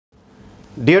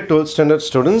Dear 12th standard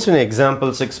students, in example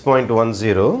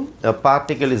 6.10, a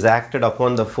particle is acted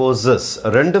upon the forces.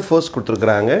 ரெண்டு force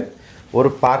கொடுத்திருக்காங்க. ஒரு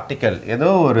particle, ஏதோ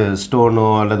ஒரு ஸ்டோனோ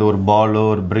அல்லது ஒரு பாலோ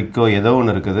ஒரு பிரிக்கோ ஏதோ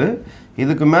ஒன்று இருக்குது.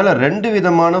 இதுக்கு மேலே ரெண்டு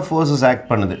விதமான forces act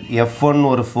பண்ணுது. F1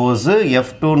 ஒரு force,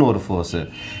 F2 ஒரு force.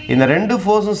 இந்த ரெண்டு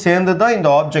forces சேர்ந்து தான்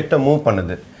இந்த ஆப்ஜெக்டை மூவ்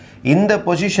பண்ணுது. இந்த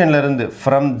பொசிஷன்ல இருந்து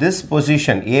from this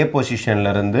position A பொசிஷன்ல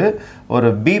இருந்து ஒரு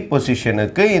B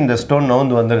பொசிஷனுக்கு இந்த ஸ்டோன்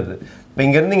நவுந்து வந்துருது. இப்போ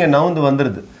இங்க இருந்து இங்க நவுந்து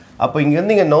வந்துருது. அப்போ இங்க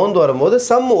இருந்து இங்க நவுந்து வரும்போது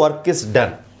some work is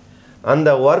done. அந்த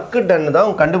work done தான்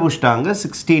அவங்க கண்டுபிடிச்சிட்டாங்க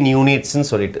 16 units னு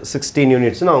சொல்லிட்டு 16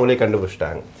 units னு அவங்களே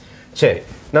கண்டுபிடிச்சிட்டாங்க. சரி,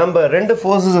 நம்ம ரெண்டு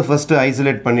forces first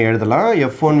isolate பண்ணி எழுதலாம்.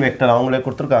 F1 வெக்டர் அவங்களே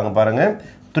கொடுத்திருக்காங்க பாருங்க.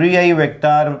 3i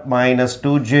vector minus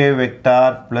 2j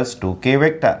vector plus 2k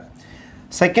vector.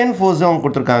 Second force அவங்க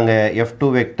கொடுத்திருக்காங்க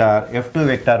F2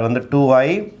 வெக்டர் வந்து 2i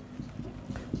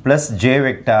plus j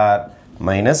vector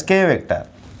minus k vector.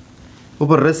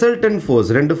 இப்போ resultant force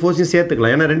ரெண்டு force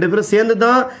சேர்த்துக்கலாம். ஏன்னா ரெண்டு பேரும் சேர்ந்து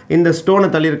தான் இந்த ஸ்டோனை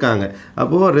தள்ளியிருக்காங்க.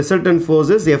 அப்போ resultant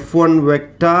forces F1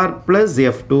 vector plus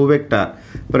F2 vector.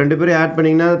 இப்போ ரெண்டு பேரும் ஆட்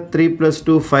பண்ணீங்கன்னா 3 plus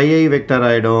 2 5i வெக்டர்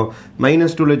ஆயிடும்.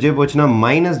 minus 2ல j போச்சுன்னா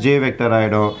minus j வெக்டர்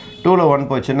ஆயிடும். 2ல 1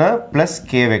 போச்சுன்னா plus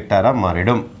k வெக்டரா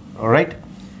மாறிடும். Alright?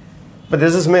 But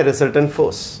this is my resultant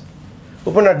force.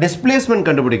 இப்போ நான் displacement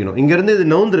கண்டுபிடிக்கணும். இங்க இருந்து இது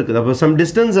நவுந்து இருக்குது. அப்போ some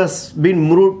distance has been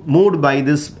moved by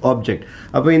this object.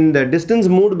 அப்போ இந்த distance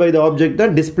moved by the object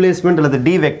தான் displacement அல்லது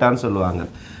d vector னு சொல்லுவாங்க.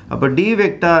 அப்போ d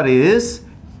vector is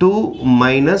 2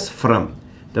 minus from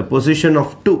the position of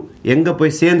 2 எங்க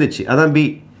போய் சேர்ந்துச்சு அதான் b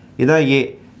இதான் a.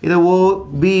 இத o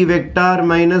b vector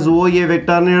minus oa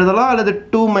vector னு எழுதலாம் அல்லது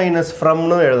 2 minus from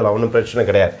னு எழுதலாம். ஒண்ணும் பிரச்சனை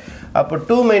கிடையாது. அப்போ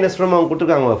 2 minus from அவங்க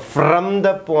கொடுத்திருக்காங்க from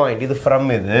the point. இது from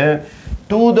இது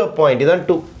to the point இதான்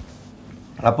 2.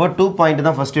 அப்போ 2 point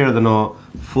தான் ஃபர்ஸ்ட் எழுதணும்.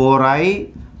 4i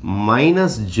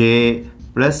minus j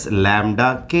plus lambda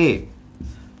k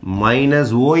minus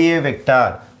oa vector.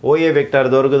 oa vector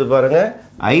இது இருக்குது பாருங்க.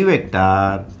 I vector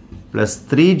plus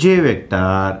 3j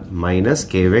vector minus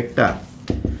k vector.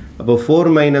 அப்போ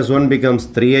 4 minus 1 becomes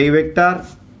 3i vector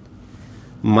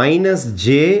minus j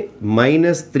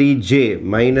minus 3j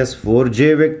minus 4j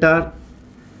vector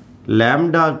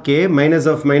lambda k minus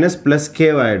of minus plus k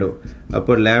ஆயிடும்.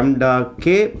 அப்போ lambda k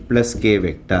plus k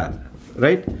vector,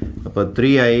 right? அப்போ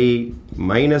 3i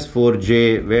minus 4j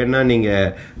வேணா நீங்க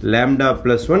lambda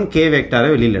plus 1 k vector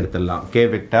வெளியில எடுத்துடலாம். k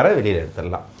vector வெளியில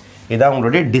எடுத்துடலாம். இதான்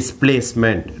உங்களுடைய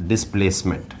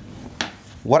displacement.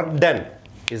 Work done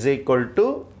is equal to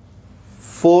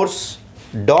force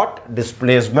dot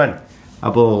displacement.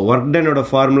 அப்போ work done ஓட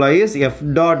formula is F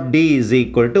dot D is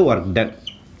equal to work done.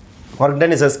 Work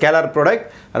done is a scalar product.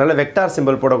 அதனால vector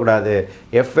simple போடக்கூடாது.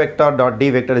 F vector dot D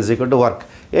vector is equal to work.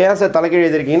 ஏன் sir தலைக்கீழ்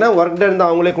எழுதிருக்கீங்கன்னா work done தான்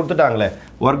அவங்களே கொடுத்துட்டாங்களே.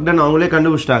 work done அவங்களே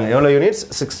கண்டுபிடிச்சிட்டாங்க. எவ்வளோ units?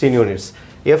 16 units.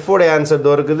 F ஓட answer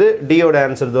தோ இருக்குது, D ஓட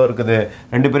ஆன்சர் தோ இருக்குது.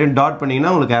 ரெண்டு பேரையும் டாட்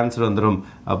பண்ணீங்கன்னா உங்களுக்கு ஆன்சர் வந்துடும்.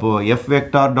 அப்போ F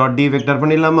vector dot D vector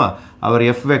பண்ணிடலாமா? அவர்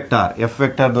F vector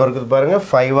தோ இருக்குது பாருங்க.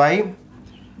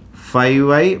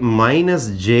 5i minus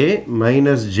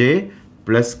j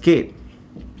plus k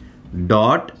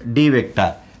dot d vector.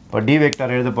 இப்போ d vector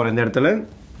எழுத போற இந்த இடத்துல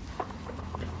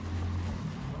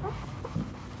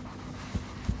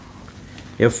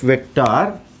f vector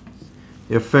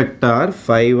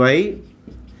 5i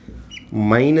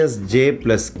minus j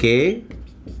plus k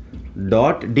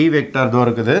dot d vector தோ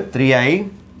இருக்குது 3i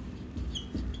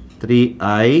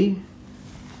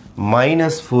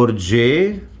minus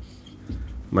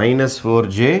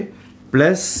 4j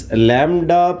plus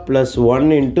lambda plus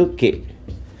 1 into k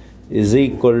is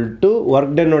equal to work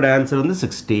done ஓட answer வந்து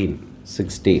 16.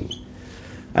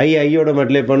 I ஓட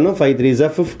மல்டிப்ளை பண்ணனும் 5 3s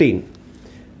are 15.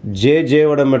 j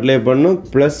ஓட மல்டிப்ளை பண்ணனும்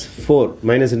plus 4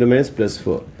 minus into minus plus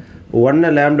 4.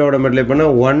 1 lambda ஓட multiply பண்ணா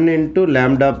 1 into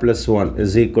lambda plus 1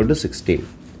 is equal to 16.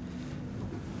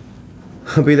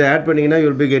 அப்ப இத ஆட் பண்ணீங்கன்னா you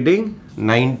will be getting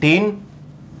 19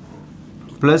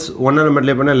 plus 1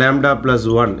 multiply பண்ணா lambda plus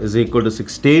 1 is equal to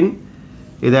 16.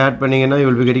 இதை ஆட் பண்ணீங்கன்னா you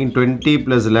will be getting 20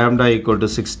 plus lambda equal to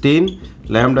 16.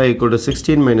 Lambda equal to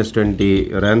 16 minus 20.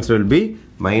 Your answer will be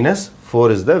minus 4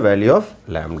 is the value of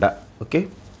lambda. Okay.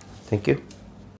 Thank you.